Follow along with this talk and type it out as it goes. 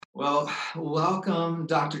Well, welcome,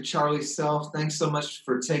 Dr. Charlie Self. Thanks so much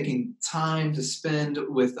for taking time to spend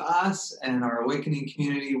with us and our Awakening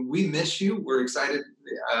community. We miss you. We're excited.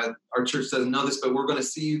 Our church doesn't know this, but we're going to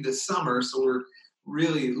see you this summer, so we're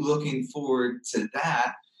really looking forward to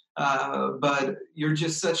that. But you're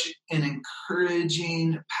just such an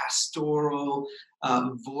encouraging pastoral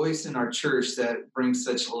voice in our church that brings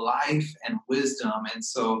such life and wisdom. And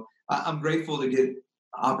so I'm grateful to get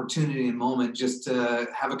opportunity and moment just to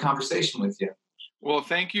have a conversation with you. Well,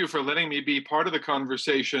 thank you for letting me be part of the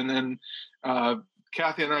conversation. And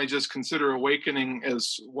Kathy and I just consider Awakening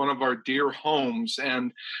as one of our dear homes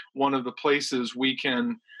and one of the places we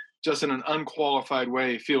can just in an unqualified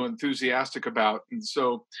way feel enthusiastic about. And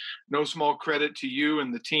so no small credit to you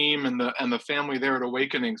and the team and the family there at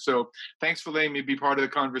Awakening. So thanks for letting me be part of the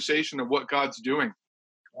conversation of what God's doing.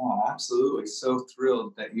 Oh, absolutely. So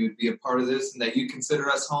thrilled that you would be a part of this and that you consider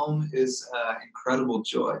us home is incredible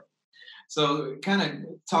joy. So kind of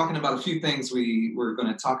talking about a few things we were going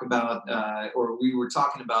to talk about or we were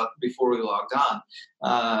talking about before we logged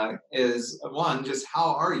on is one, just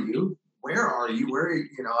how are you? Where are you?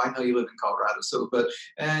 I know you live in Colorado. So,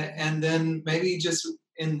 and then maybe just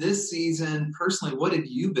in this season, personally, what have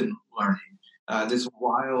you been learning this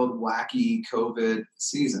wild, wacky COVID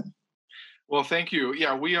season? Well, thank you.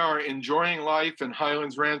 Yeah, we are enjoying life in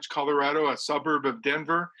Highlands Ranch, Colorado, a suburb of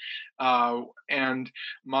Denver. And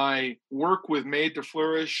my work with Made to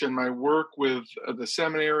Flourish and my work with the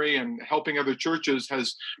seminary and helping other churches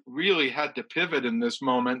has really had to pivot in this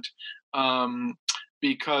moment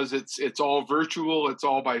because it's all virtual, it's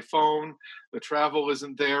all by phone, the travel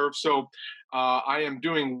isn't there. So I am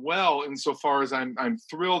doing well insofar as I'm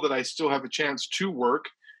thrilled that I still have a chance to work.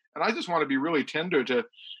 And I just want to be really tender to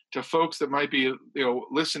folks that might be,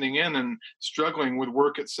 listening in and struggling with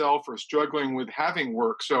work itself or struggling with having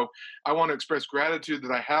work. So I want to express gratitude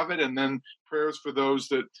that I have it, and then prayers for those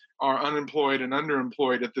that are unemployed and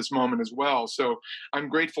underemployed at this moment as well. So I'm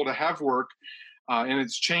grateful to have work, and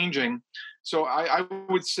it's changing. So I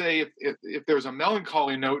would say if there's a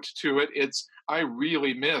melancholy note to it, it's I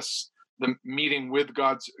really miss the meeting with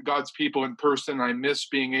God's people in person. I miss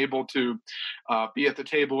being able to be at the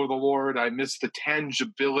table of the Lord. I miss the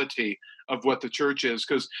tangibility of what the church is,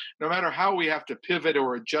 because no matter how we have to pivot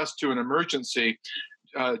or adjust to an emergency,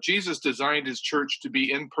 Jesus designed his church to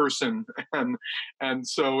be in person, and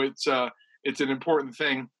so it's an important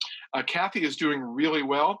thing. Kathy is doing really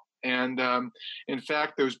well, and in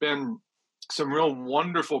fact, there's been some real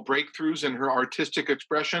wonderful breakthroughs in her artistic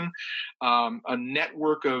expression. A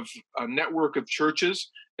network of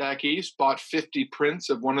churches back east bought 50 prints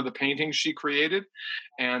of one of the paintings she created,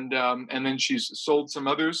 and then she's sold some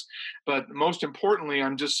others. But most importantly,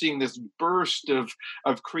 I'm just seeing this burst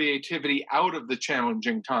of creativity out of the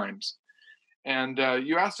challenging times. And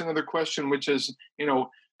you asked another question, which is,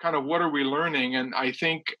 kind of what are we learning? And I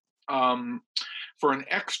think for an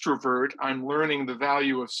extrovert, I'm learning the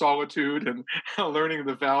value of solitude and learning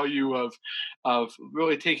the value of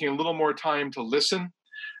really taking a little more time to listen.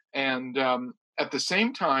 And at the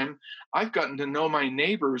same time, I've gotten to know my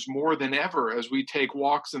neighbors more than ever as we take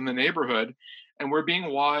walks in the neighborhood. And we're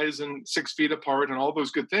being wise and 6 feet apart and all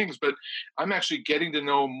those good things. But I'm actually getting to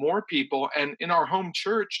know more people. And in our home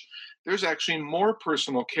church, there's actually more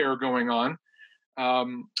personal care going on.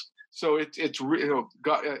 So it's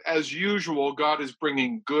God, as usual, God is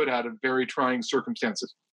bringing good out of very trying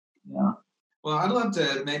circumstances. Yeah. Well, I'd love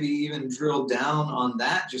to maybe even drill down on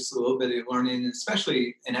that just a little bit of learning,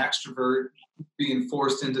 especially an extrovert being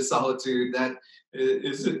forced into solitude. That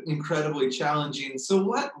is incredibly challenging. So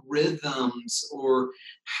what rhythms or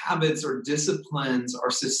habits or disciplines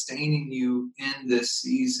are sustaining you in this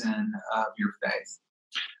season of your faith?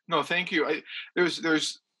 No, thank you.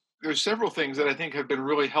 There's several things that I think have been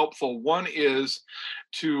really helpful. One is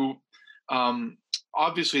to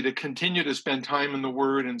obviously to continue to spend time in the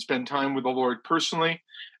Word and spend time with the Lord personally,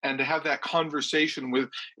 and to have that conversation with,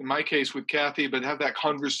 in my case, with Kathy, but have that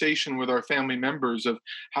conversation with our family members of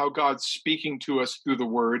how God's speaking to us through the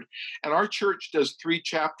Word. And our church does 3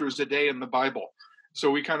 chapters a day in the Bible. So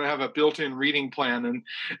we kind of have a built-in reading plan. And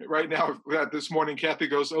right now, this morning, Kathy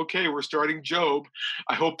goes, okay, we're starting Job.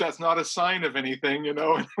 I hope that's not a sign of anything,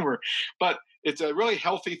 but it's a really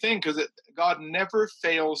healthy thing because God never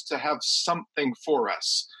fails to have something for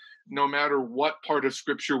us, no matter what part of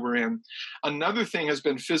Scripture we're in. Another thing has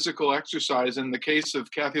been physical exercise. In the case of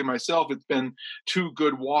Kathy and myself, it's been 2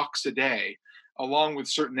 good walks a day, along with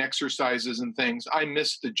certain exercises and things. I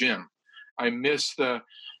miss the gym. I miss the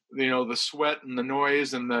sweat and the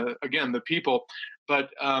noise and the people.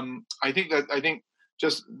 But I think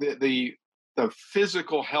just the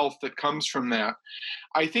physical health that comes from that.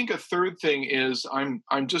 I think a third thing is I'm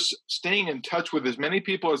just staying in touch with as many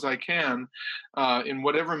people as I can in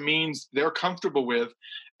whatever means they're comfortable with,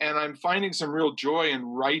 and I'm finding some real joy in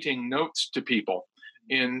writing notes to people,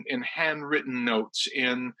 in handwritten notes,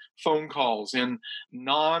 in phone calls, in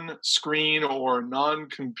non-screen or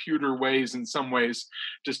non-computer ways in some ways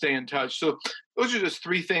to stay in touch. So those are just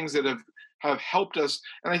three things that have helped us.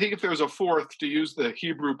 And I think if there's a fourth, to use the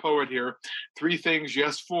Hebrew poet here, three things,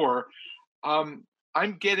 yes, four.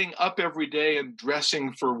 I'm getting up every day and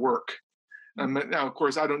dressing for work. Now, of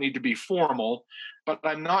course, I don't need to be formal, but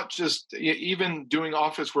I'm not just, even doing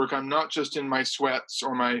office work, I'm not just in my sweats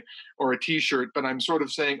or a t-shirt, but I'm sort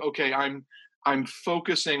of saying, okay, I'm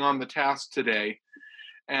focusing on the task today.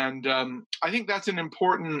 And I think that's an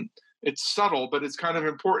important, it's subtle, but it's kind of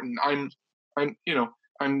important. I'm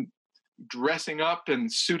dressing up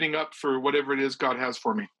and suiting up for whatever it is God has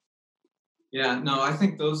for me. Yeah, no, I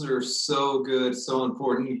think those are so good, so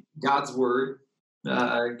important. God's word,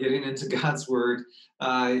 getting into God's word.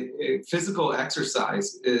 Physical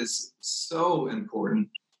exercise is so important.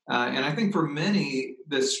 And I think for many,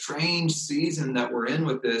 the strange season that we're in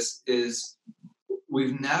with this is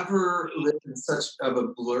we've never lived in such of a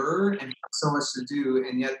blur and have so much to do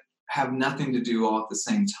and yet have nothing to do all at the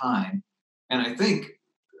same time. And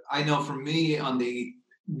I know for me on the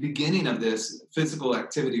beginning of this, physical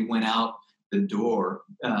activity went out the door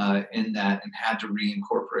in that and had to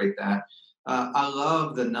reincorporate that. I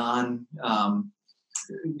love the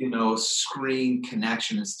screen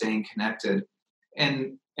connection and staying connected.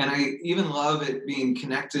 And I even love it being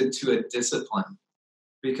connected to a discipline,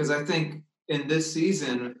 because I think in this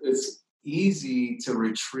season, it's easy to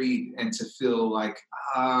retreat and to feel like,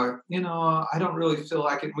 I don't really feel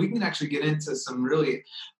like it. We can actually get into some really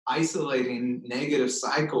isolating negative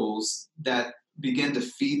cycles that begin to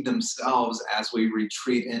feed themselves as we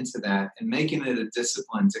retreat into that, and making it a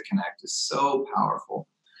discipline to connect is so powerful.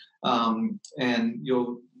 And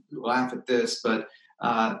you'll laugh at this, but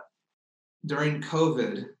during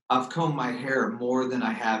COVID, I've combed my hair more than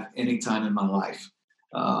I have any time in my life.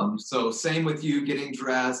 So same with you, getting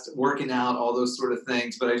dressed, working out, all those sort of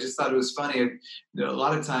things. But I just thought it was funny. A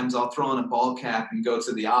lot of times I'll throw on a ball cap and go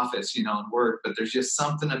to the office, and work. But there's just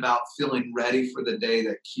something about feeling ready for the day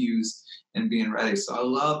that cues and being ready. So I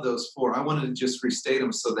love those four. I wanted to just restate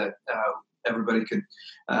them so that everybody could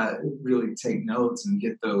really take notes and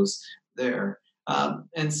get those there.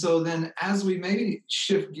 And so then as we maybe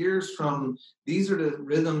shift gears from these are the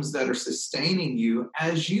rhythms that are sustaining you,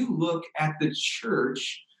 as you look at the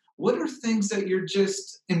church, what are things that you're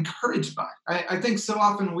just encouraged by? I think so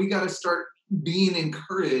often we got to start being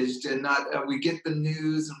encouraged and not, we get the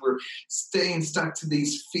news and we're staying stuck to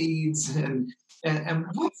these feeds and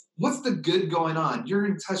what's the good going on? You're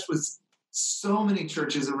in touch with so many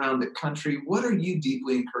churches around the country. What are you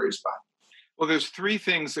deeply encouraged by? Well, there's three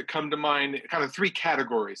things that come to mind, kind of three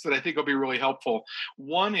categories that I think will be really helpful.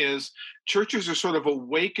 One is churches are sort of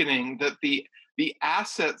awakening that the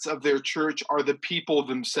assets of their church are the people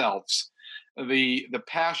themselves, the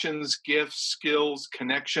passions, gifts, skills,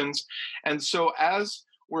 connections. And so as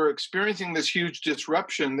we're experiencing this huge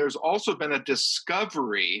disruption, there's also been a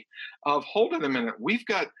discovery of, hold on a minute, we've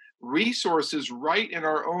got resources right in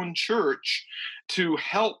our own church to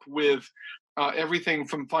help with everything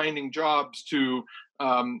from finding jobs to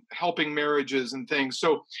helping marriages and things.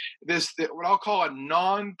 So what I'll call a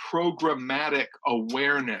non-programmatic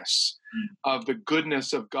awareness of the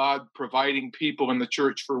goodness of God providing people in the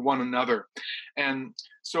church for one another. And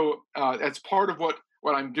so that's part of what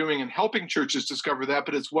I'm doing and helping churches discover that,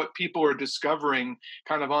 but it's what people are discovering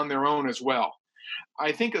kind of on their own as well.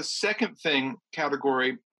 I think a second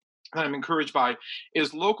category that I'm encouraged by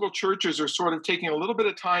is local churches are sort of taking a little bit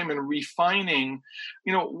of time and refining,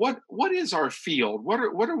 what is our field? What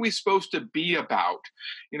are we supposed to be about?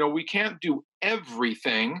 We can't do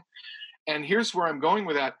everything. And here's where I'm going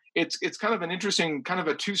with that. It's kind of an interesting, kind of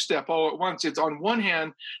a two-step all at once. It's on one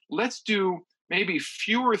hand, let's do maybe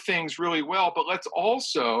fewer things really well, but let's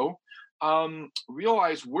also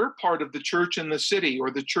realize we're part of the church in the city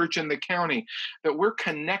or the church in the county, that we're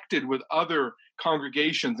connected with other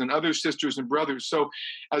congregations and other sisters and brothers. So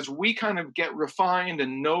as we kind of get refined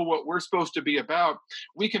and know what we're supposed to be about,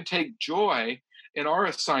 we can take joy in our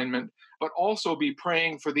assignment, but also be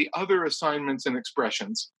praying for the other assignments and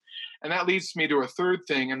expressions. And that leads me to a third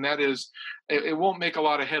thing, and that is, it won't make a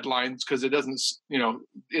lot of headlines because it doesn't,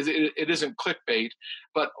 it isn't clickbait,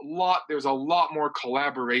 but there's a lot more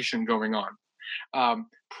collaboration going on.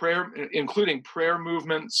 Prayer, including prayer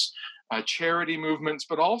movements, charity movements,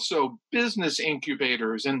 but also business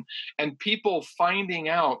incubators and people finding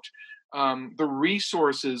out the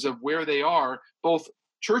resources of where they are, both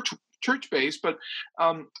church-based, but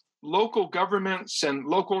local governments and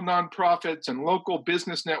local nonprofits and local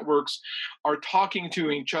business networks are talking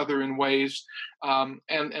to each other in ways,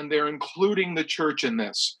 and they're including the church in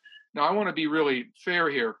this. Now, I want to be really fair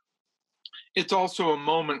here. It's also a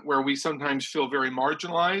moment where we sometimes feel very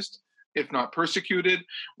marginalized, if not persecuted.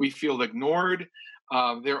 We feel ignored.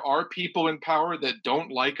 There are people in power that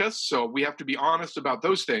don't like us, so we have to be honest about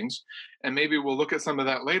those things, and maybe we'll look at some of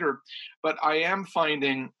that later. But I am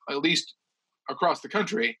finding, at least across the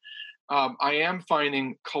country, I am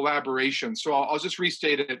finding collaboration. So I'll just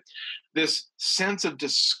restate it. This sense of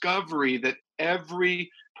discovery that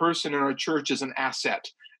every person in our church is an asset.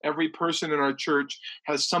 Every person in our church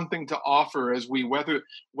has something to offer as we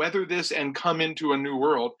weather this and come into a new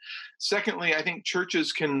world. Secondly, I think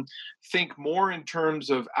churches can think more in terms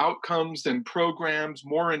of outcomes than programs,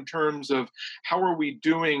 more in terms of how are we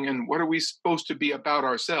doing and what are we supposed to be about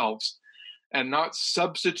ourselves, and not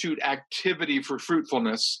substitute activity for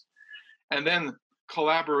fruitfulness. And then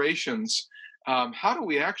collaborations. How do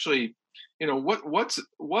we actually,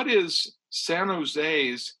 what is San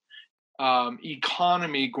Jose's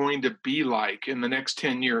economy going to be like in the next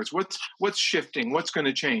 10 years? What's shifting? What's going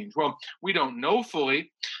to change? Well, we don't know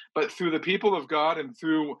fully, but through the people of God and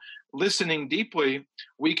through listening deeply,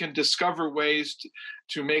 we can discover ways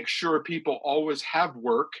to make sure people always have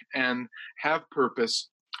work and have purpose.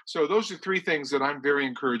 So those are three things that I'm very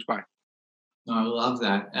encouraged by. I love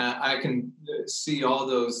that. I can see all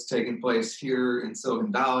those taking place here in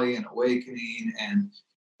Silicon Valley and Awakening, and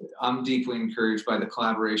I'm deeply encouraged by the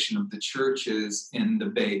collaboration of the churches in the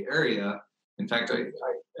Bay Area. In fact,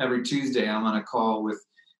 every Tuesday I'm on a call with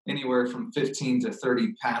anywhere from 15 to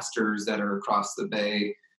 30 pastors that are across the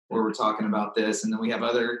Bay where we're talking about this. And then we have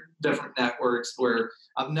other different networks where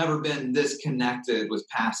I've never been this connected with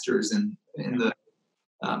pastors in the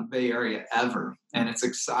Bay Area ever. And it's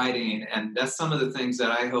exciting. And that's some of the things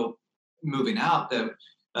that I hope moving out that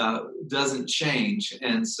doesn't change.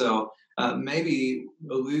 And so maybe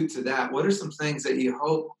allude to that. What are some things that you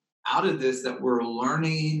hope out of this that we're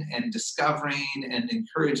learning and discovering and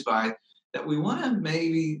encouraged by that we want to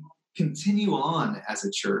maybe continue on as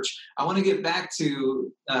a church? I want to get back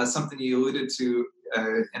to something you alluded to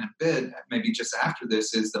in a bit, maybe just after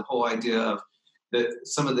this, is the whole idea of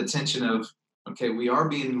some of the tension of, okay, we are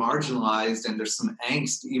being marginalized, and there's some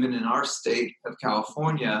angst even in our state of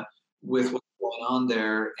California with what's going on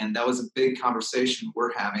there. And that was a big conversation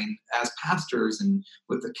we're having as pastors and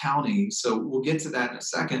with the county. So we'll get to that in a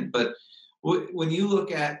second. But when you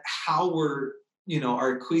look at how our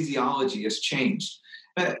ecclesiology has changed,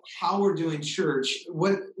 how we're doing church,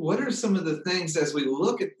 what are some of the things as we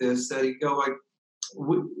look at this that you go like,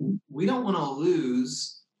 we don't want to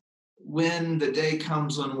lose when the day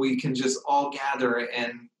comes when we can just all gather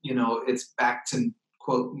and, it's back to,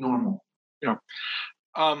 quote, normal? Yeah.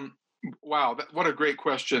 Wow. What a great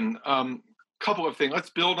question. Couple of things.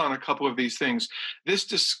 Let's build on a couple of these things. This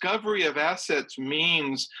discovery of assets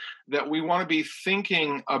means that we want to be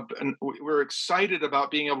thinking of, and we're excited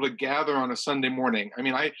about being able to gather on a Sunday morning. I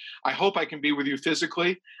mean, I hope I can be with you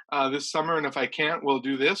physically this summer, and if I can't, we'll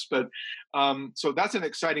do this. But so that's an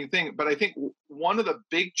exciting thing. But I think one of the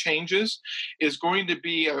big changes is going to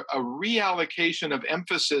be a reallocation of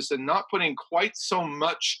emphasis and not putting quite so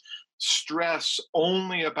much stress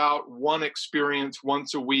only about one experience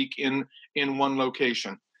once a week in one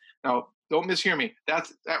location. Now, don't mishear me. That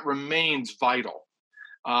remains vital,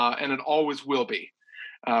 and it always will be.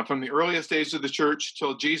 From the earliest days of the church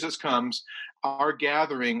till Jesus comes, our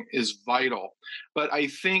gathering is vital. But I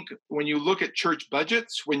think when you look at church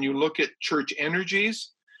budgets, when you look at church energies,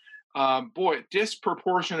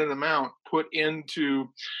 disproportionate amount put into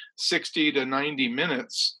 60 to 90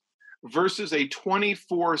 minutes versus a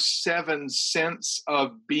 24/7 sense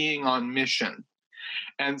of being on mission.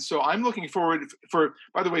 And so I'm looking forward for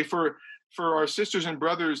our sisters and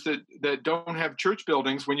brothers that don't have church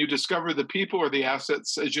buildings, when you discover the people or the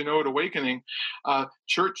assets, as you know, at Awakening,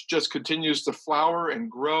 church just continues to flower and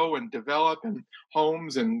grow and develop, in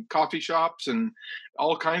homes and coffee shops and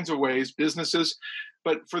all kinds of ways, businesses.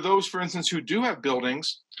 But for those, for instance, who do have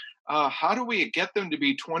buildings, how do we get them to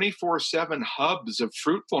be 24/7 hubs of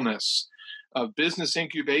fruitfulness, of business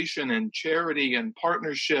incubation and charity and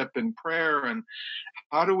partnership and prayer? And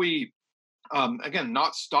how do we, again,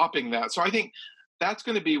 not stopping that? So I think that's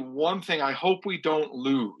going to be one thing I hope we don't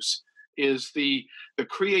lose, is the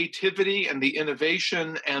creativity and the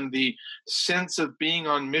innovation and the sense of being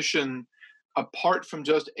on mission apart from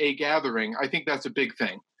just a gathering. I think that's a big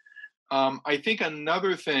thing. I think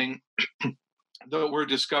another thing that we're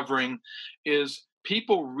discovering is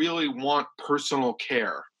people really want personal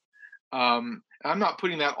care. I'm not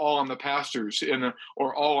putting that all on the pastors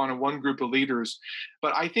or all on one group of leaders,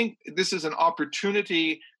 but I think this is an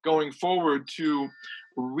opportunity going forward to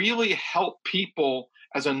really help people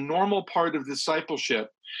as a normal part of discipleship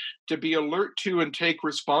to be alert to and take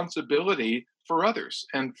responsibility for others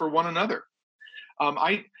and for one another.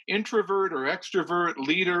 Introvert or extrovert,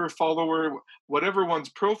 leader, follower, whatever one's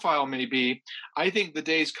profile may be, I think the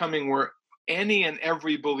day is coming where any and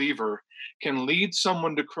every believer can lead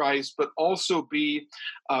someone to Christ, but also be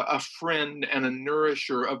a friend and a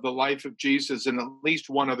nourisher of the life of Jesus in at least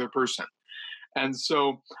one other person. And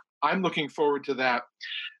so I'm looking forward to that.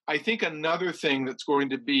 I think another thing that's going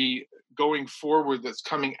to be going forward that's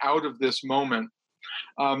coming out of this moment,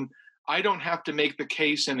 I don't have to make the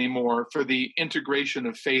case anymore for the integration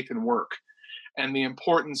of faith and work and the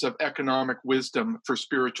importance of economic wisdom for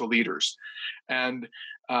spiritual leaders. And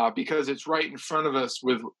because it's right in front of us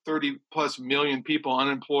with 30 plus million people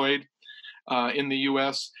unemployed in the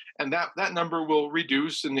US, and that number will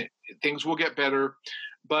reduce and things will get better.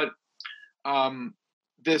 But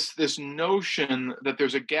this notion that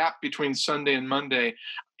there's a gap between Sunday and Monday,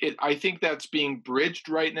 I think that's being bridged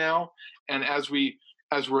right now. And as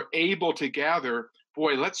we're able to gather,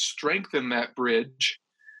 boy, let's strengthen that bridge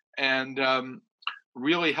and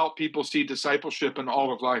really help people see discipleship in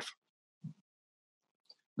all of life.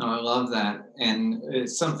 No, I love that. And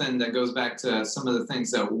it's something that goes back to some of the things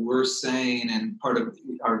that we're saying and part of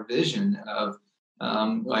our vision of,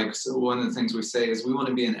 so one of the things we say is we want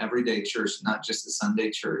to be an everyday church, not just a Sunday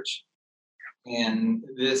church. And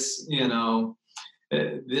this,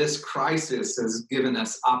 this crisis has given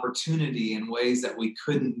us opportunity in ways that we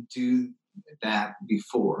couldn't do that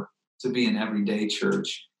before, to be an everyday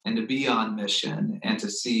church and to be on mission and to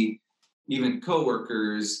see even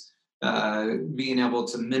coworkers being able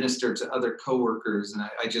to minister to other coworkers. And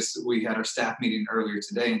we had our staff meeting earlier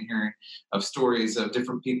today and hearing of stories of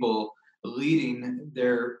different people leading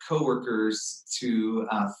their coworkers to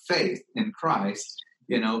faith in Christ,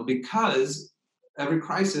 because every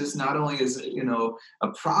crisis not only is, a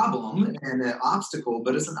problem and an obstacle,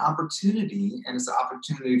 but it's an opportunity, and it's an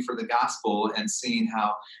opportunity for the gospel, and seeing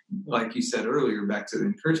how, like you said earlier, back to the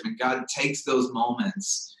encouragement, God takes those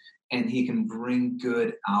moments and he can bring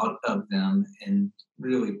good out of them in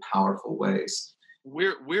really powerful ways.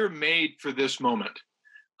 We're made for this moment.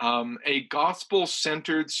 A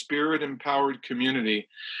gospel-centered, spirit-empowered community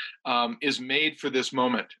is made for this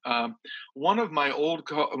moment. One of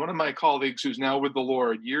my colleagues, who's now with the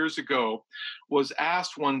Lord, years ago, was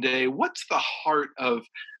asked one day, "What's the heart of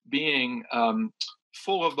being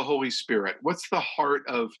full of the Holy Spirit? What's the heart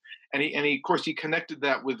of?" And he, of course, he connected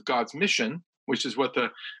that with God's mission, which is what the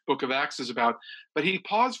Book of Acts is about. But he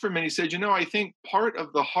paused for a minute. He said, I think part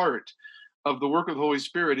of the heart of the work of the Holy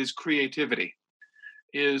Spirit is creativity.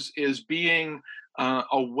 Is being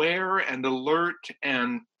aware and alert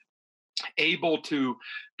and able to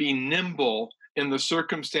be nimble in the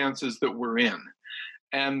circumstances that we're in.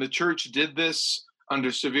 And the church did this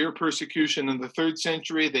under severe persecution in the 3rd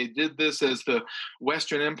century. They did this as the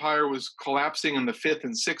Western Empire was collapsing in the 5th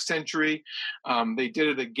and 6th century. They did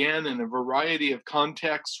it again in a variety of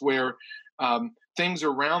contexts where things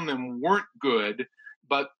around them weren't good,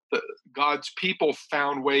 but God's people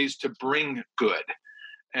found ways to bring good.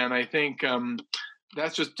 And I think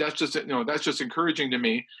that's just encouraging to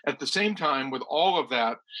me. At the same time, with all of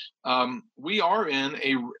that, we are in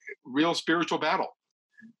a real spiritual battle.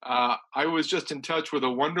 I was just in touch with a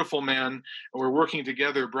wonderful man, and we're working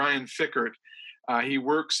together, Brian Fickert. He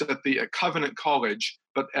works at the Covenant College,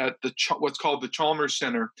 but at what's called the Chalmers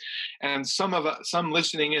Center. And some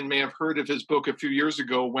listening in may have heard of his book a few years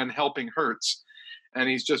ago, When Helping Hurts. And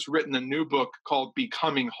he's just written a new book called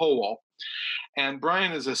Becoming Whole. And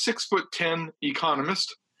Brian is a 6'10"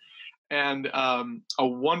 economist and a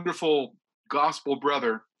wonderful gospel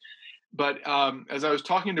brother. But as I was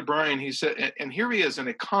talking to Brian, he said, and here he is, an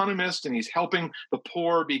economist, and he's helping the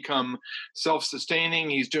poor become self-sustaining.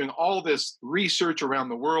 He's doing all this research around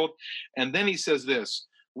the world. And then he says this: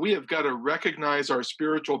 we have got to recognize our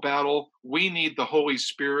spiritual battle. We need the Holy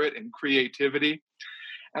Spirit and creativity.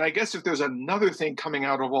 And I guess if there's another thing coming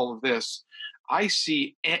out of all of this, I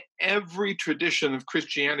see every tradition of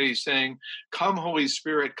Christianity saying, "Come, Holy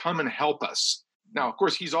Spirit, come and help us." Now, of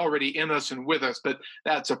course, he's already in us and with us, but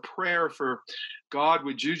that's a prayer for God.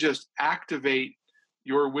 Would you just activate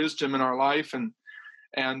your wisdom in our life? And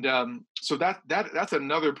so that's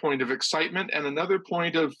another point of excitement and another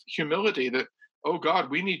point of humility that, oh God,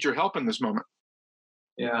 we need your help in this moment.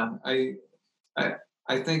 Yeah,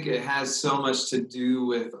 I think it has so much to do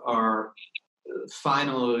with our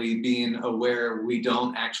finally being aware we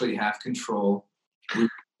don't actually have control.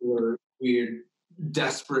 We're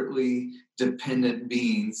desperately dependent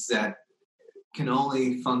beings that can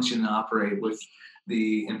only function and operate with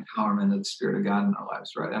the empowerment of the Spirit of God in our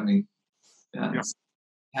lives, right? I mean, yeah.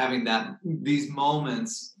 Having these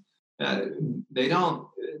moments, they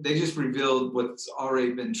just revealed what's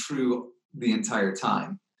already been true the entire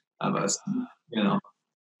time of us,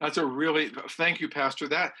 That's thank you, Pastor.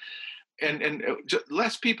 That, and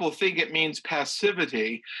lest people think it means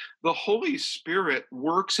passivity, the Holy Spirit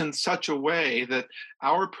works in such a way that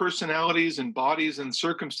our personalities and bodies and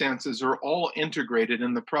circumstances are all integrated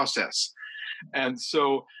in the process. And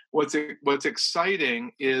so what's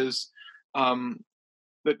exciting is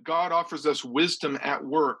that God offers us wisdom at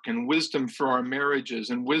work, and wisdom for our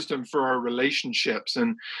marriages, and wisdom for our relationships,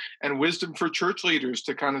 and wisdom for church leaders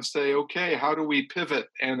to kind of say, okay, how do we pivot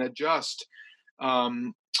and adjust?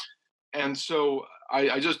 And so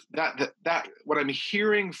I just that what I'm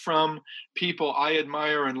hearing from people I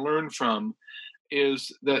admire and learn from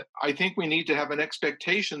is that I think we need to have an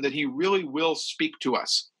expectation that He really will speak to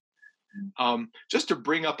us. Just to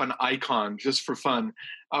bring up an icon, just for fun,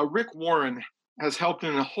 Rick Warren has helped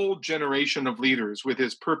in a whole generation of leaders with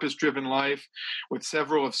his purpose-driven life, with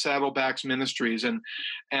several of Saddleback's ministries. And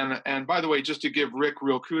by the way, just to give Rick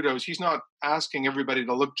real kudos, he's not asking everybody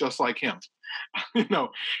to look just like him.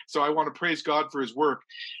 So I want to praise God for his work.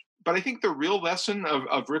 But I think the real lesson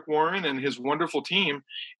of Rick Warren and his wonderful team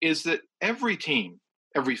is that every team,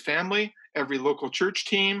 every family, every local church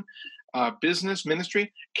team, business,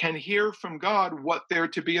 ministry, can hear from God what they're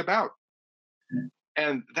to be about.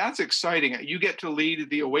 And that's exciting. You get to lead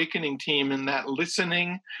the awakening team in that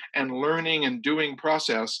listening and learning and doing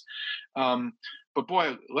process. But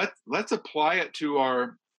boy, let's apply it to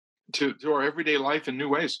our everyday life in new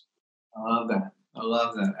ways. I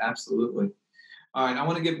love that. Absolutely. All right. I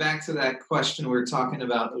want to get back to that question we were talking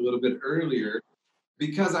about a little bit earlier,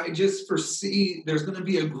 because I just foresee there's going to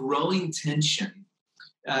be a growing tension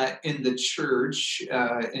in the church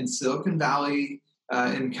in Silicon Valley,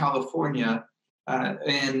 in California.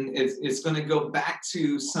 And it's going to go back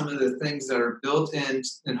to some of the things that are built in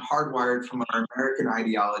and hardwired from our American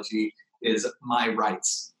ideology is my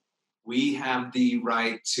rights. We have the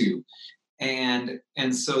right to. And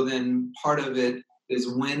so then part of it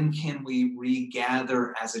is, when can we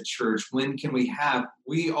regather as a church? When can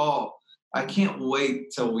I can't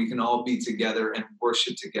wait till we can all be together and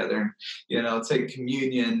worship together, and, take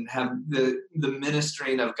communion, have the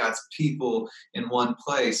ministering of God's people in one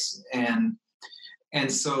place. And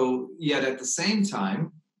so, yet at the same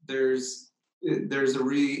time, there's a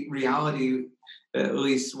reality, at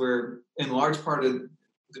least where in large part of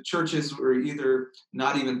the churches were either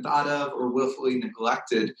not even thought of or willfully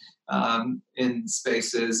neglected in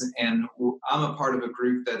spaces. And I'm a part of a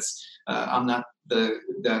group that's I'm not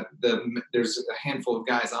there's a handful of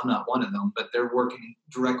guys. I'm not one of them, but they're working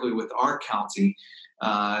directly with our county,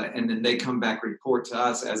 and then they come back report to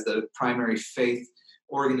us as the primary faith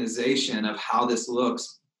organization of how this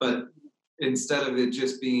looks. But instead of it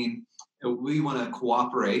just being we want to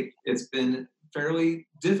cooperate, it's been fairly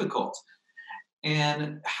difficult.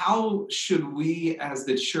 And how should we as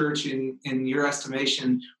the church, in your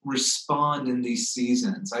estimation, respond in these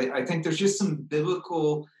seasons? I think there's just some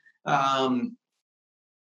biblical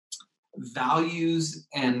values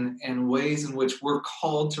and ways in which we're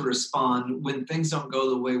called to respond when things don't go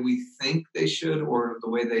the way we think they should or the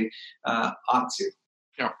way they ought to.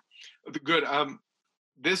 Yeah, good.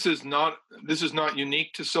 This is not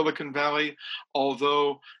unique to Silicon Valley,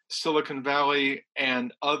 although Silicon Valley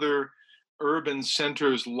and other urban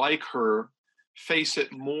centers like her face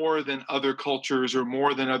it more than other cultures or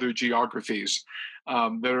more than other geographies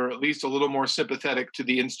that are at least a little more sympathetic to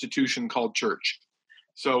the institution called church.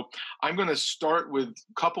 So I'm going to start with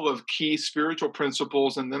a couple of key spiritual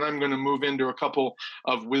principles, and then I'm going to move into a couple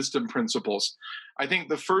of wisdom principles. I think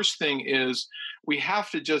the first thing is we have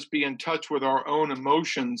to just be in touch with our own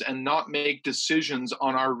emotions and not make decisions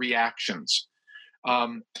on our reactions.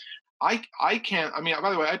 I can't,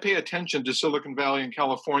 by the way, I pay attention to Silicon Valley in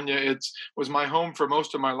California. It was my home for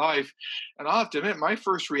most of my life. And I'll have to admit, my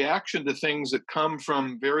first reaction to things that come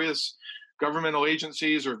from various governmental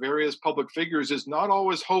agencies or various public figures is not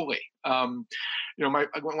always holy. When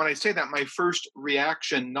I say that, my first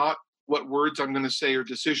reaction, not what words I'm going to say or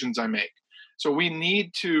decisions I make. So we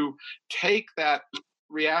need to take that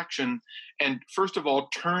reaction and, first of all,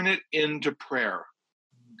 turn it into prayer.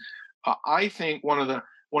 I think one of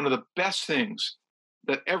the best things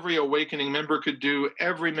that every awakening member could do,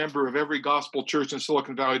 every member of every gospel church in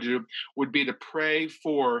Silicon Valley do, would be to pray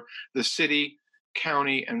for the city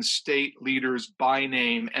county, and state leaders by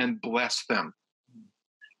name and bless them.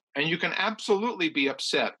 And you can absolutely be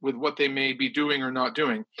upset with what they may be doing or not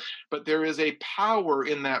doing, but there is a power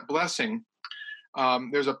in that blessing.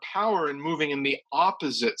 There's a power in moving in the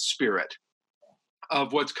opposite spirit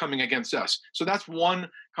of what's coming against us. So that's one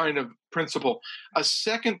kind of principle. A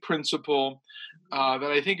second principle that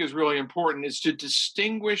I think is really important is to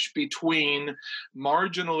distinguish between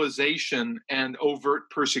marginalization and overt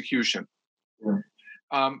persecution.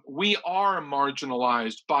 Yeah. We are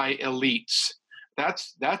marginalized by elites.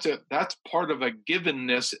 That's part of a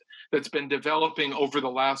givenness that's been developing over the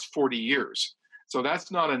last 40 years. So that's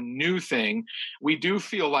not a new thing. We do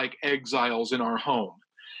feel like exiles in our home.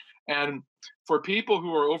 And for people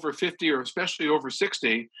who are over 50 or especially over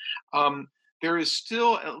 60, there is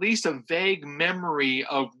still at least a vague memory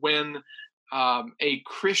of when a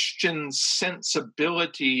Christian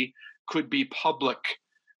sensibility could be public.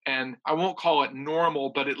 And I won't call it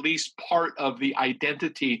normal, but at least part of the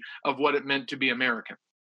identity of what it meant to be American.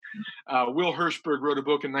 Will Hirschberg wrote a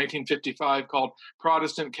book in 1955 called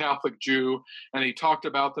Protestant Catholic Jew, and he talked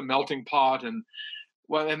about the melting pot. And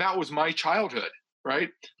that was my childhood.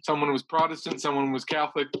 Right? Someone was Protestant, someone was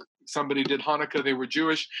Catholic, somebody did Hanukkah, they were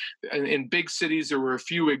Jewish. And in big cities, there were a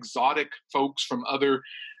few exotic folks from other,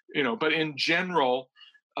 but in general,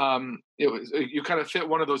 you kind of fit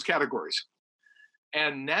one of those categories.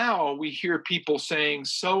 And now we hear people saying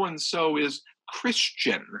so-and-so is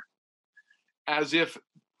Christian, as if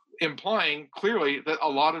implying clearly that a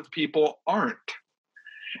lot of people aren't.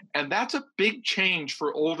 And that's a big change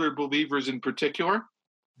for older believers in particular.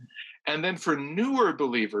 And then for newer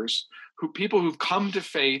believers, people who've come to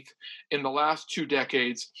faith in the last 2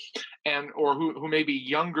 decades, or who may be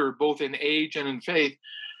younger, both in age and in faith,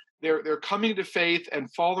 they're coming to faith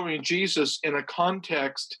and following Jesus in a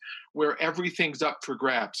context where everything's up for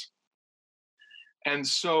grabs. And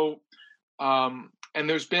so, and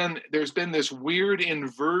there's been this weird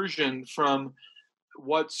inversion from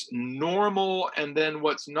what's normal and then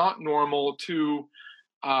what's not normal to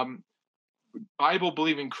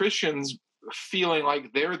Bible-believing Christians feeling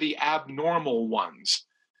like they're the abnormal ones.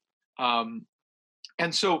 And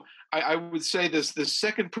so I would say the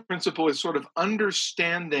second principle is sort of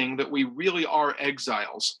understanding that we really are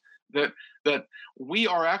exiles, that we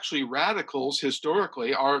are actually radicals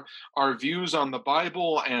historically. Our views on the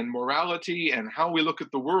Bible and morality and how we look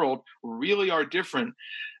at the world really are different,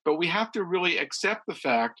 but we have to really accept the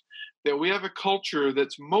fact that we have a culture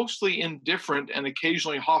that's mostly indifferent and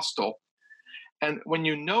occasionally hostile. And when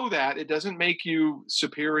you know that, it doesn't make you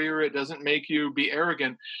superior, it doesn't make you be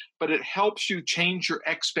arrogant, but it helps you change your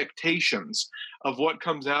expectations of what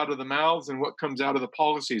comes out of the mouths and what comes out of the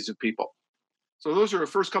policies of people. So those are the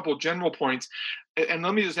first couple of general points. And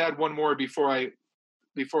let me just add one more before I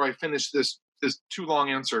finish this too long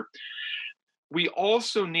answer. We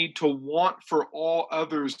also need to want for all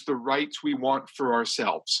others the rights we want for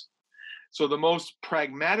ourselves. So the most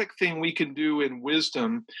pragmatic thing we can do in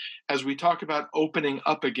wisdom, as we talk about opening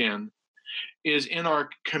up again, is in our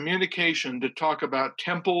communication to talk about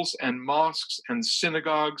temples and mosques and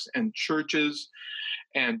synagogues and churches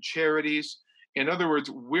and charities. In other words,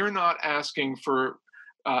 we're not asking for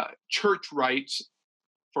church rights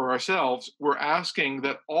for ourselves. We're asking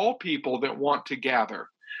that all people that want to gather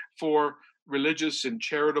for religious and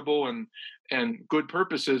charitable and good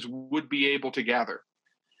purposes would be able to gather.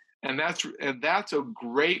 And that's a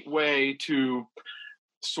great way to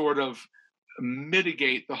sort of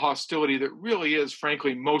mitigate the hostility that really is,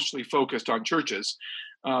 frankly, mostly focused on churches.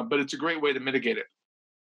 But it's a great way to mitigate it.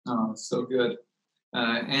 Oh, so good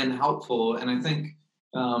and helpful. And I think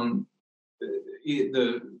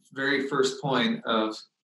the very first point of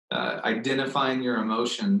identifying your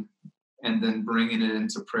emotion and then bringing it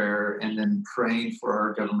into prayer and then praying for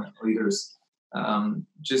our government leaders.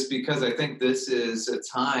 Just because I think this is a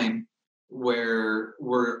time where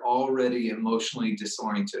we're already emotionally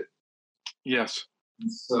disoriented. Yes.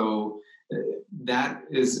 So that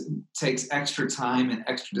takes extra time and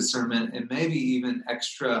extra discernment and maybe even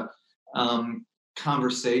extra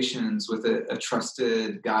conversations with a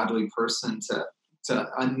trusted, godly person to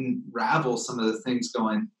unravel some of the things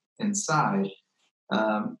going inside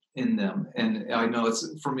in them. And I know it's,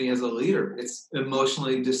 for me as a leader, it's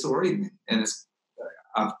emotionally disorienting, and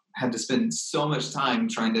I've had to spend so much time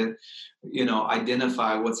trying to,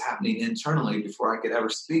 identify what's happening internally before I could ever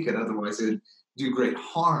speak it. Otherwise, it would do great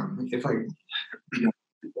harm if I figure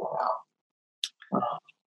that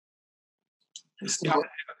out.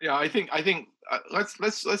 Yeah. I think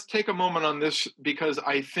let's take a moment on this, because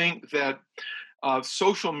I think that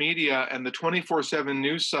social media and the 24/7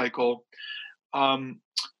 news cycle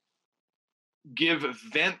give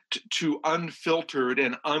vent to unfiltered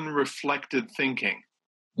and unreflected thinking.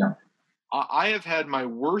 Yeah. I have had my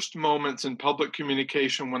worst moments in public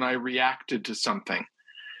communication when I reacted to something.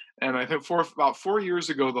 And I think about 4 years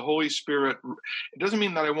ago, the Holy Spirit, it doesn't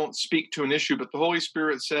mean that I won't speak to an issue, but the Holy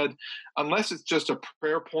Spirit said, unless it's just a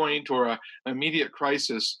prayer point or an immediate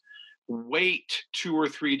crisis, wait 2 or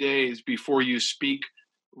 3 days before you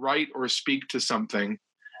write or speak to something,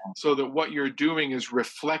 so that what you're doing is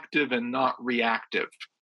reflective and not reactive.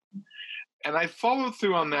 And I followed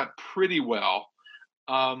through on that pretty well.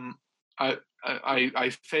 I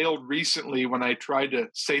failed recently when I tried to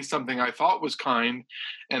say something I thought was kind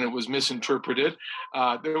and it was misinterpreted.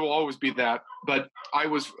 There will always be that, but I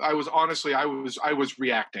was honestly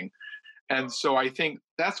reacting. And so I think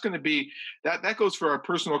that's going to be, that goes for our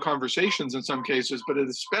personal conversations in some cases, but it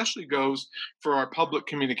especially goes for our public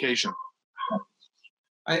communication.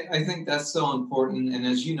 I think that's so important. And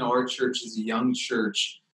as you know, our church is a young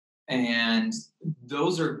church, and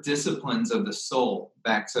those are disciplines of the soul,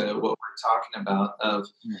 back to what we're talking about, of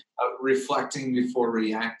reflecting before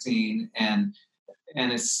reacting. And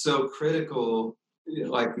it's so critical.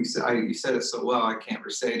 Like you said it so well, I can't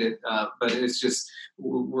restate it, but it's just,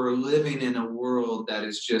 we're living in a world that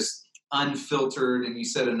is just unfiltered. And you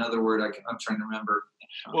said another word I'm trying to remember.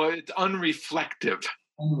 Well, it's unreflective.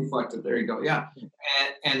 Unreflective, there you go. Yeah.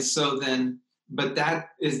 And so then, but that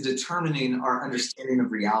is determining our understanding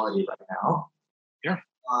of reality right now. Yeah.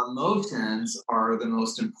 Our emotions are the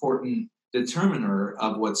most important determiner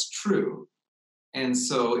of what's true. And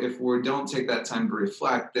so if we don't take that time to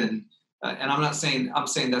reflect, then and I'm saying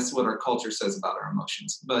that's what our culture says about our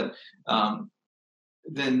emotions, but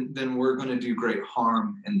then we're going to do great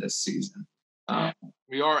harm in this season.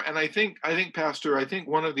 We are. And I think, Pastor,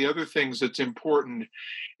 one of the other things that's important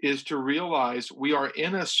is to realize we are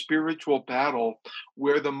in a spiritual battle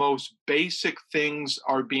where the most basic things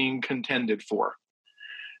are being contended for.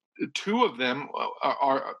 Two of them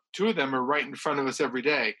are right in front of us every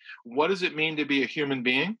day. What does it mean to be a human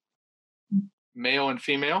being, male and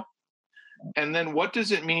female? And then what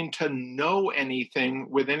does it mean to know anything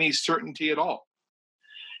with any certainty at all?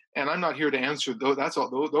 And I'm not here to answer those.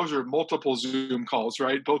 Those are multiple Zoom calls,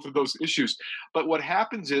 right? Both of those issues. But what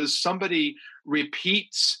happens is somebody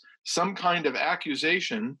repeats some kind of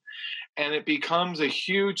accusation, and it becomes a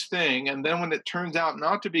huge thing. And then when it turns out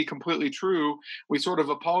not to be completely true, we sort of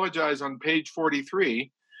apologize on page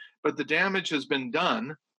 43, but the damage has been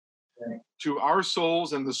done to our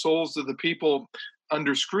souls and the souls of the people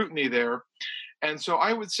under scrutiny there. And so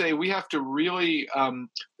I would say we have to really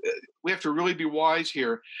be wise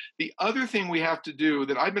here. The other thing we have to do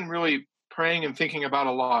that I've been really praying and thinking about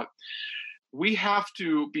a lot, we have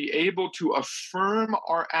to be able to affirm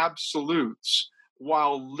our absolutes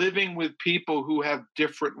while living with people who have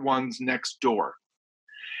different ones next door.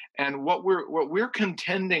 And what we're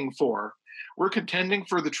contending for, we're contending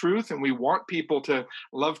for the truth, and we want people to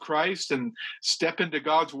love Christ and step into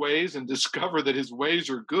God's ways and discover that his ways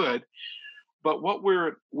are good. But what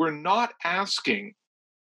we're not asking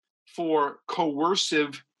for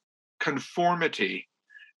coercive conformity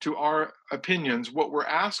to our opinions. What we're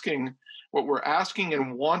asking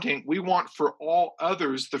and wanting, we want for all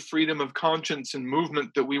others the freedom of conscience and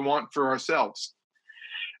movement that we want for ourselves.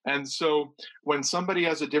 And so when somebody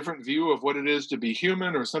has a different view of what it is to be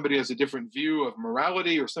human, or somebody has a different view of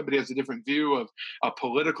morality, or somebody has a different view of a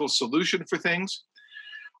political solution for things,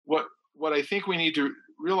 what I think we need to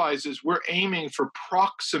realize is we're aiming for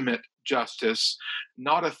proximate justice,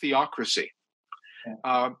 not a theocracy.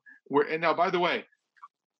 And now, by the way,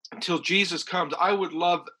 until Jesus comes, I would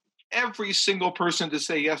love every single person to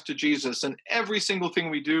say yes to Jesus and every single thing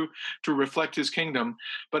we do to reflect his kingdom.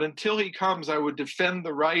 But until he comes, I would defend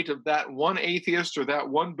the right of that one atheist or that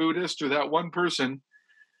one Buddhist or that one person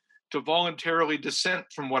to voluntarily dissent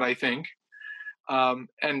from what I think,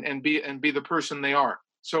 and be the person they are.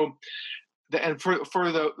 So, and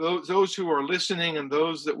for those who are listening and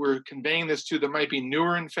those that we're conveying this to that might be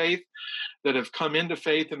newer in faith, that have come into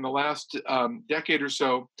faith in the last decade or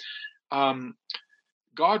so,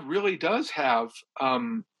 God really does have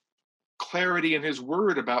clarity in his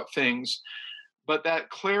word about things, but that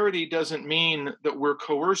clarity doesn't mean that we're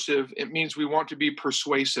coercive. It means we want to be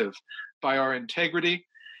persuasive by our integrity,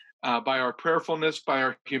 by our prayerfulness, by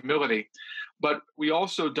our humility. But we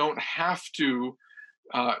also don't have to,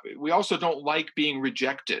 we also don't like being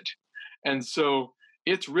rejected. And so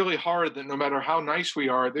it's really hard that no matter how nice we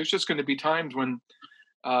are, there's just going to be times when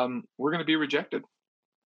we're going to be rejected.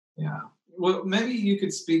 Yeah. Well, maybe you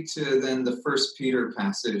could speak to then the First Peter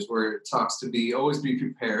passage where it talks to be always be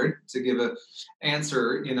prepared to give a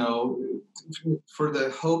answer, for the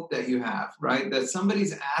hope that you have, right? That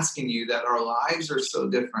somebody's asking you, that our lives are so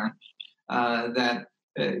different, that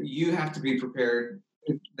you have to be prepared.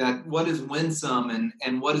 That what is winsome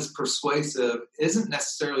and what is persuasive isn't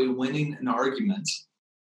necessarily winning an argument,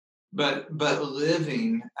 but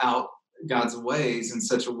living out God's ways in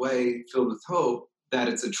such a way filled with hope that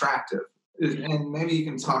it's attractive. And maybe you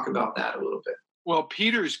can talk about that a little bit. Well,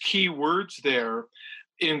 Peter's key words there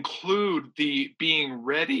include the being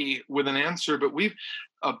ready with an answer, but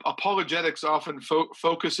apologetics often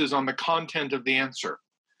focuses on the content of the answer.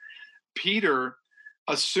 Peter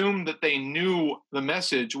assumed that they knew the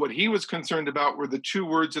message. What he was concerned about were the two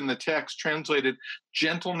words in the text translated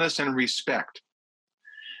gentleness and respect.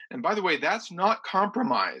 And by the way, that's not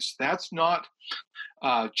compromise. That's not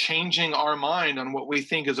changing our mind on what we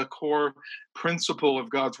think is a core principle of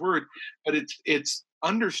God's word, but it's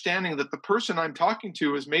understanding that the person I'm talking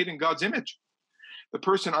to is made in God's image. The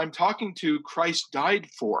person I'm talking to, Christ died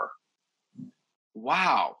for.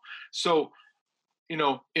 Wow. So,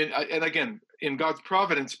 and again, in God's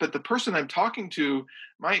providence, but the person I'm talking to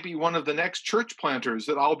might be one of the next church planters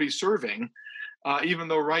that I'll be serving, even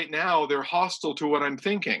though right now they're hostile to what I'm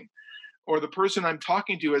thinking. Or the person I'm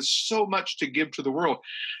talking to has so much to give to the world.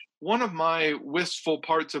 One of my wistful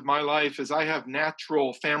parts of my life is I have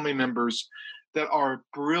natural family members that are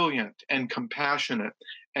brilliant and compassionate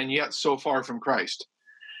and yet so far from Christ.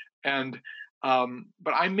 And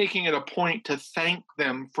but I'm making it a point to thank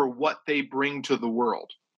them for what they bring to the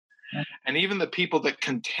world. And even the people that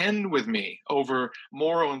contend with me over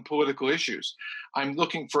moral and political issues, I'm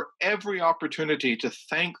looking for every opportunity to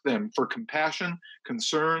thank them for compassion,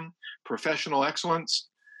 concern, professional excellence.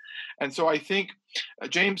 And so I think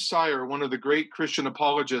James Sire, one of the great Christian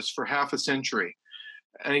apologists for half a century,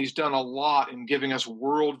 and he's done a lot in giving us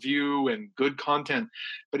worldview and good content,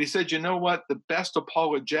 but he said, you know what? The best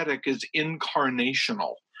apologetic is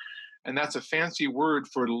incarnational. And that's a fancy word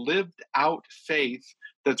for lived out faith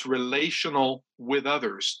that's relational with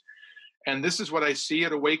others. And this is what I see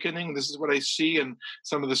at Awakening. This is what I see in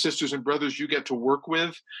some of the sisters and brothers you get to work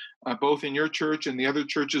with, both in your church and the other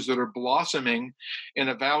churches that are blossoming in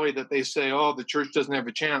a valley that they say, oh, the church doesn't have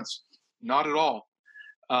a chance. Not at all.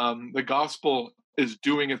 The gospel is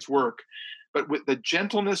doing its work. But with the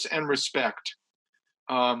gentleness and respect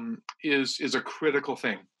is a critical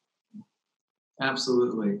thing.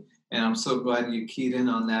 Absolutely. And I'm so glad you keyed in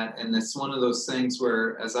on that. And it's one of those things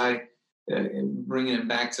where, as I bringing it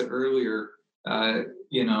back to earlier,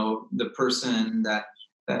 the person that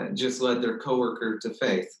just led their coworker to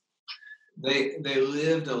faith, they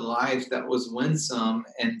lived a life that was winsome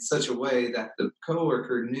in such a way that the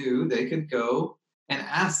coworker knew they could go and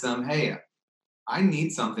ask them, hey, I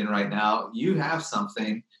need something right now. You have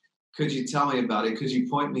something. Could you tell me about it? Could you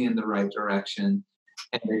point me in the right direction?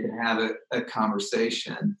 And they can have a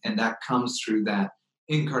conversation. And that comes through that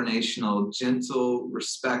incarnational, gentle,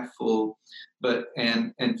 respectful,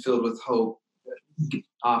 and filled with hope,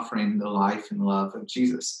 offering the life and love of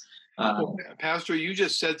Jesus. Pastor, you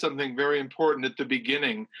just said something very important at the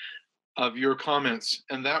beginning of your comments,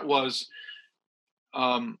 and that was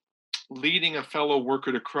leading a fellow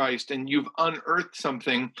worker to Christ. And you've unearthed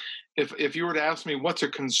something. If you were to ask me, what's a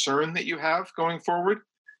concern that you have going forward?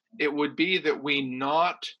 It would be that we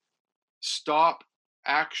not stop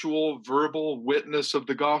actual verbal witness of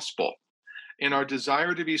the gospel. In our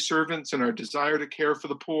desire to be servants, in our desire to care for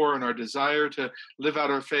the poor, in our desire to live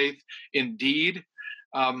out our faith, indeed,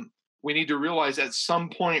 we need to realize at some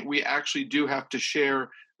point we actually do have to share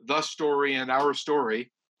the story and our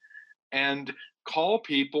story and call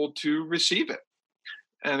people to receive it.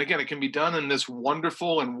 And again, it can be done in this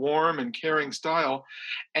wonderful and warm and caring style.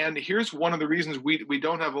 And here's one of the reasons we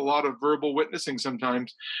don't have a lot of verbal witnessing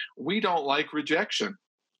sometimes. We don't like rejection.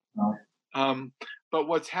 No. But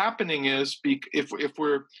what's happening is if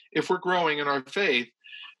we're growing in our faith,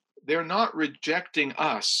 they're not rejecting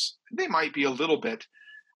us. They might be a little bit,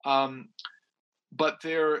 but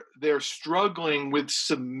they're struggling with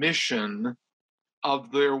submission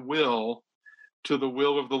of their will to the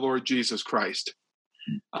will of the Lord Jesus Christ.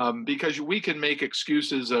 Because we can make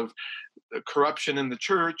excuses of corruption in the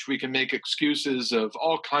church. We can make excuses of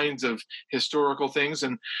all kinds of historical things.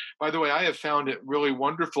 And by the way, I have found it really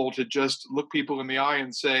wonderful to just look people in the eye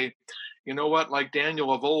and say, you know what, like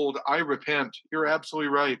Daniel of old, I repent. You're absolutely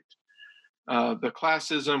right. The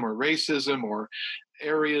classism or racism or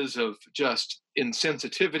areas of just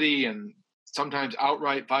insensitivity and sometimes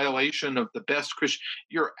outright violation of the best Christian,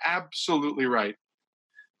 you're absolutely right.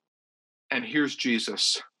 And here's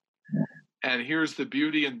Jesus. And here's the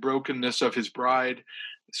beauty and brokenness of his bride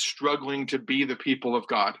struggling to be the people of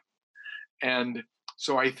God. And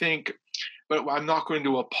so I think, but I'm not going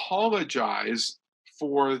to apologize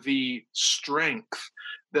for the strength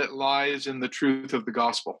that lies in the truth of the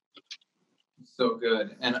gospel. So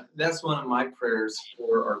good. And that's one of my prayers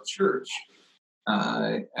for our church.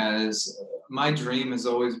 As my dream has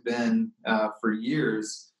always been for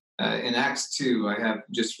years, in Acts 2, I have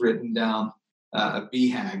just written down a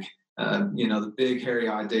BHAG, the big, hairy,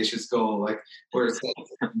 audacious goal, like where it says,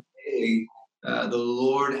 hey, the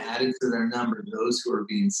Lord added to their number those who are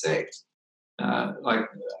being saved. Like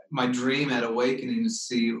my dream at Awakening to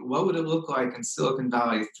see what would it look like in Silicon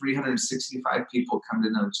Valley, 365 people come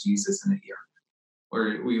to know Jesus in a year,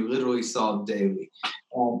 where we literally saw daily.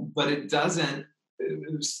 But it doesn't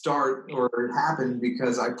start or happen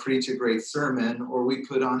because I preach a great sermon or we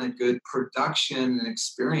put on a good production and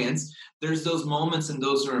experience. There's those moments and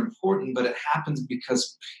those are important, but it happens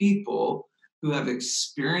because people who have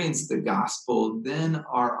experienced the gospel then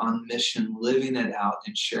are on mission, living it out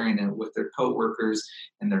and sharing it with their coworkers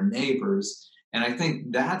and their neighbors. And I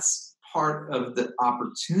think that's part of the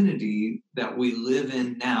opportunity that we live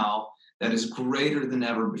in now that is greater than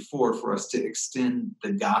ever before for us to extend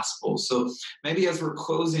the gospel. So maybe as we're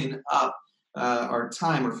closing up our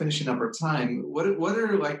time or finishing up our time, what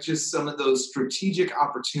are like just some of those strategic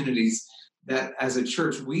opportunities that as a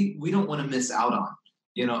church we don't want to miss out on?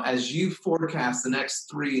 As you forecast the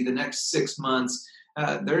next 6 months,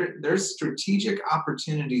 there's strategic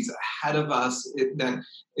opportunities ahead of us that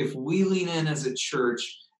if we lean in as a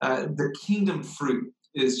church, the kingdom fruit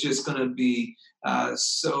is just going to be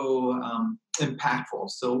so impactful.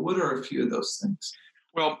 So what are a few of those things?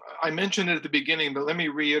 Well, I mentioned it at the beginning, but let me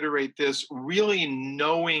reiterate this: really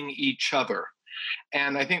knowing each other.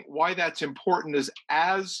 And I think why that's important is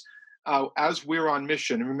as we're on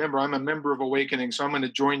mission, and remember, I'm a member of Awakening, so I'm going to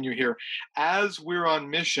join you here. As we're on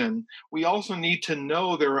mission, we also need to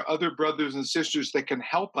know there are other brothers and sisters that can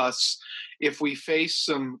help us if we face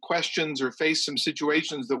some questions or face some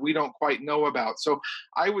situations that we don't quite know about. So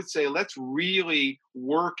I would say let's really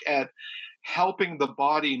work at helping the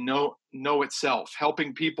body know itself,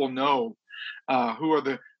 helping people know who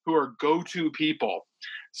are go-to people.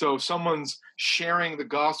 So someone's sharing the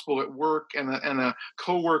gospel at work and a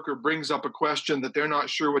coworker brings up a question that they're not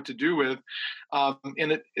sure what to do with.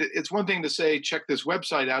 And it's one thing to say, check this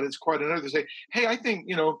website out. It's quite another to say, hey, I think,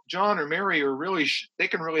 John or Mary are really, they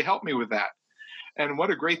can really help me with that. And what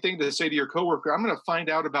a great thing to say to your coworker, I'm going to find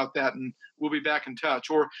out about that and we'll be back in touch.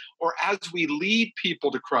 Or as we lead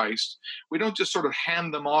people to Christ, we don't just sort of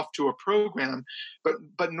hand them off to a program,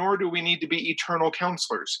 but nor do we need to be eternal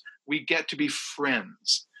counselors. We get to be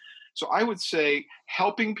friends. So I would say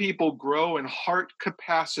helping people grow in heart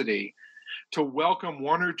capacity to welcome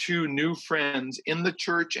one or two new friends in the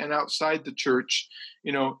church and outside the church,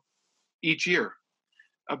 each year,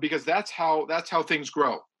 because that's how things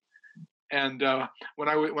grow. And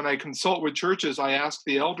when I consult with churches, I ask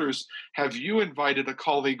the elders, have you invited a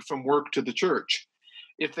colleague from work to the church?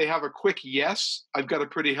 If they have a quick yes, I've got a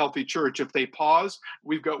pretty healthy church. If they pause,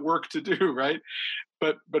 we've got work to do, right?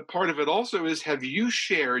 But part of it also is, have you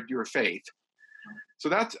shared your faith?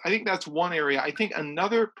 So I think that's one area. I think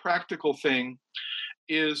another practical thing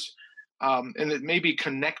is, and it may be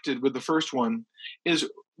connected with the first one, is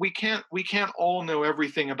we can't all know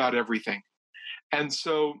everything about everything. And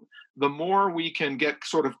so the more we can get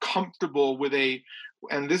sort of comfortable with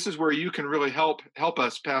and this is where you can really help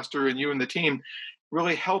us, Pastor, and you and the team,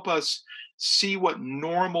 really help us see what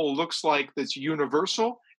normal looks like that's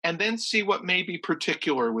universal, and then see what may be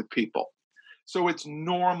particular with people. So it's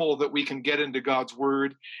normal that we can get into God's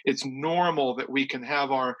word. It's normal that we can have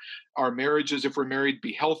our marriages, if we're married,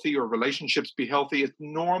 be healthy, or relationships be healthy. It's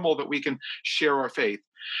normal that we can share our faith.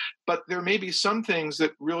 But there may be some things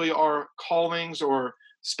that really are callings or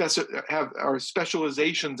are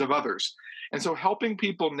specializations of others. And so helping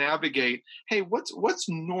people navigate, hey, what's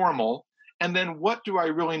normal? And then what do I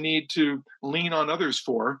really need to lean on others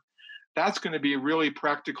for? That's going to be really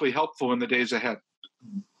practically helpful in the days ahead.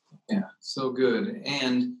 Yeah, so good.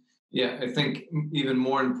 And yeah, I think even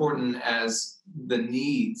more important as the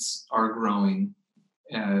needs are growing,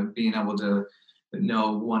 being able to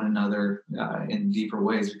know one another in deeper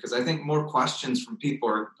ways, because I think more questions from people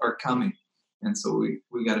are coming. And so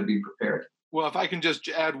we got to be prepared. Well, if I can just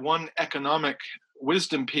add one economic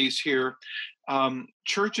wisdom piece here,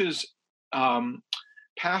 churches,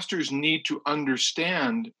 pastors need to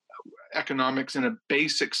understand economics in a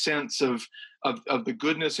basic sense of the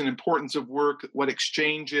goodness and importance of work, what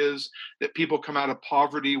exchange is, that people come out of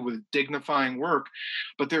poverty with dignifying work.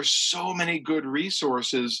 But there's so many good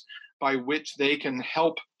resources by which they can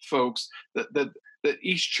help folks, that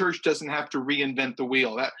each church doesn't have to reinvent the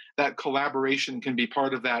wheel. That collaboration can be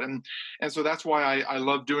part of that. And so that's why I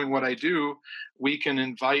love doing what I do. We can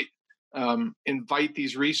invite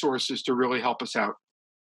these resources to really help us out.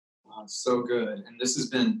 Wow, so good. And this has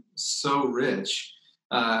been so rich.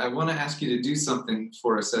 I want to ask you to do something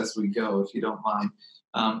for us as we go, if you don't mind.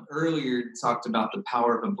 Earlier, you talked about the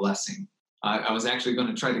power of a blessing. I was actually going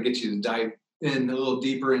to try to get you to dive in a little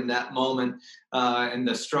deeper in that moment and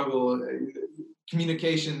the struggle,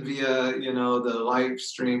 communication via, the live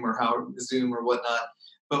stream or Zoom or whatnot.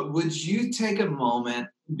 But would you take a moment,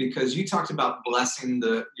 because you talked about blessing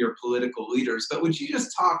your political leaders, but would you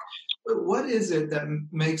just talk, what is it that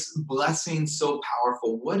makes blessing so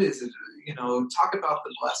powerful? What is it? Talk about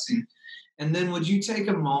the blessing. And then would you take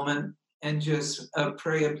a moment and just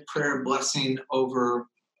pray a prayer of blessing over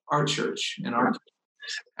our church and our.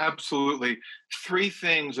 Absolutely. 3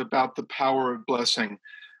 things about the power of blessing.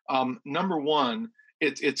 Number one,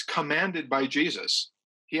 it's commanded by Jesus.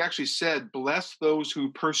 He actually said, bless those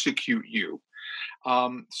who persecute you.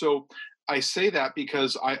 So I say that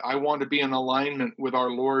because I want to be in alignment with our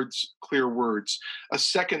Lord's clear words. A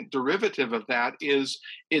second derivative of that is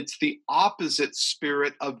it's the opposite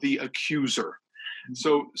spirit of the accuser.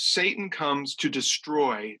 So Satan comes to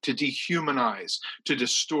destroy, to dehumanize, to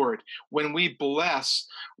distort. When we bless,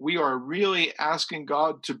 we are really asking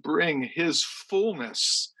God to bring his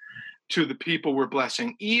fullness to the people we're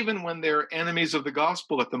blessing, even when they're enemies of the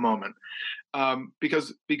gospel at the moment,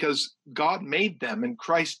 because God made them and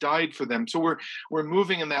Christ died for them. So we're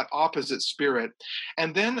moving in that opposite spirit.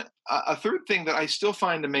 And then a third thing that I still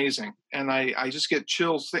find amazing, and I just get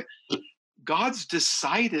chills. God's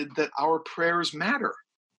decided that our prayers matter.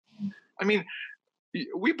 I mean,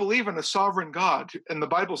 we believe in a sovereign God, and the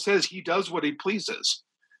Bible says he does what he pleases.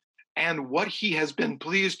 And what he has been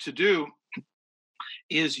pleased to do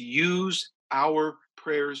is use our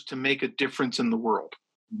prayers to make a difference in the world.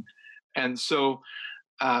 And so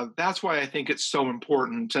that's why I think it's so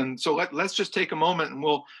important. And so let's just take a moment and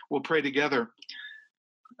we'll pray together.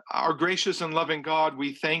 Our gracious and loving God,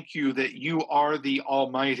 we thank you that you are the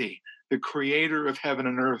Almighty, the creator of heaven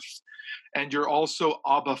and earth, and you're also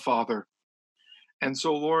Abba, Father. And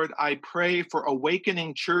so, Lord, I pray for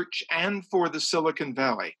Awakening Church and for the Silicon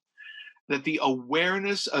Valley, that the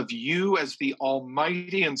awareness of you as the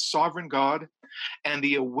Almighty and Sovereign God and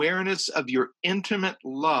the awareness of your intimate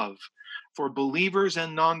love for believers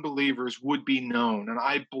and non-believers would be known. And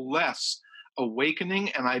I bless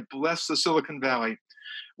Awakening and I bless the Silicon Valley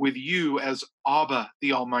with you as Abba,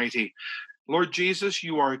 the Almighty. Lord Jesus,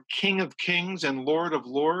 you are King of kings and Lord of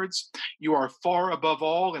lords. You are far above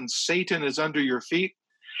all, and Satan is under your feet.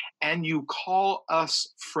 And you call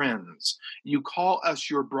us friends. You call us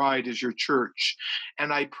your bride as your church.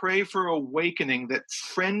 And I pray for Awakening that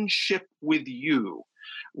friendship with you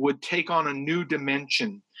would take on a new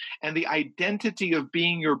dimension. And the identity of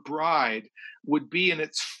being your bride would be in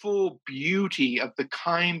its full beauty of the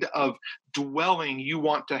kind of dwelling you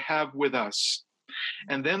want to have with us.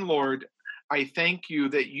 And then, Lord, I thank you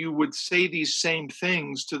that you would say these same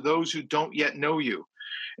things to those who don't yet know you.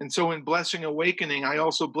 And so in blessing Awakening, I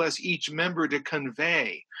also bless each member to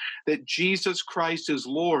convey that Jesus Christ is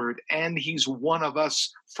Lord and he's one of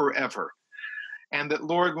us forever. And that,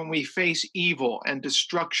 Lord, when we face evil and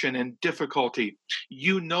destruction and difficulty,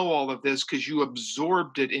 you know all of this because you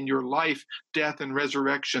absorbed it in your life, death, and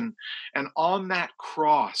resurrection. And on that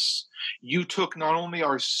cross, you took not only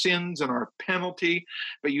our sins and our penalty,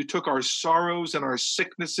 but you took our sorrows and our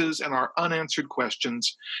sicknesses and our unanswered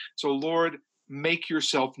questions. So, Lord, make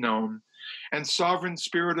yourself known. And Sovereign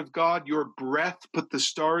Spirit of God, your breath put the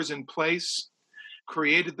stars in place,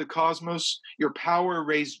 created the cosmos. Your power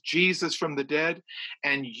raised Jesus from the dead,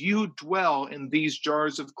 and you dwell in these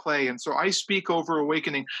jars of clay. And so I speak over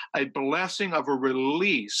Awakening a blessing of a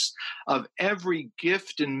release of every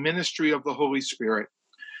gift and ministry of the Holy Spirit.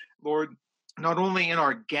 Lord, not only in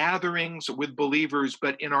our gatherings with believers,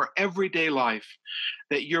 but in our everyday life,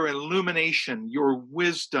 that your illumination, your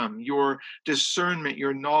wisdom, your discernment,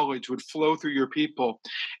 your knowledge would flow through your people.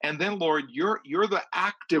 And then, Lord, you're the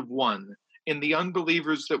active one in the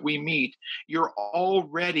unbelievers that we meet. You're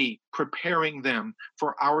already preparing them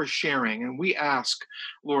for our sharing. And we ask,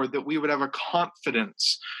 Lord, that we would have a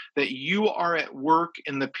confidence that you are at work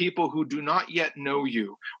in the people who do not yet know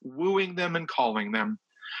you, wooing them and calling them.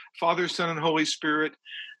 Father, Son, and Holy Spirit,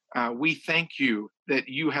 we thank you that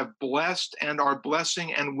you have blessed and are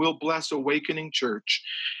blessing and will bless Awakening Church.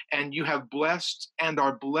 And you have blessed and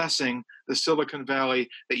are blessing the Silicon Valley,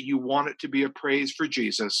 that you want it to be a praise for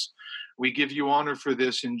Jesus. We give you honor for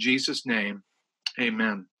this in Jesus' name.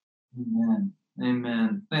 Amen. Amen.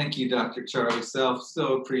 Amen. Thank you, Dr. Charlie Self.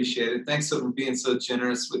 So appreciate it. Thanks for being so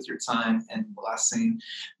generous with your time and blessing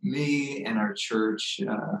me and our church.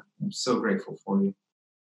 I'm so grateful for you.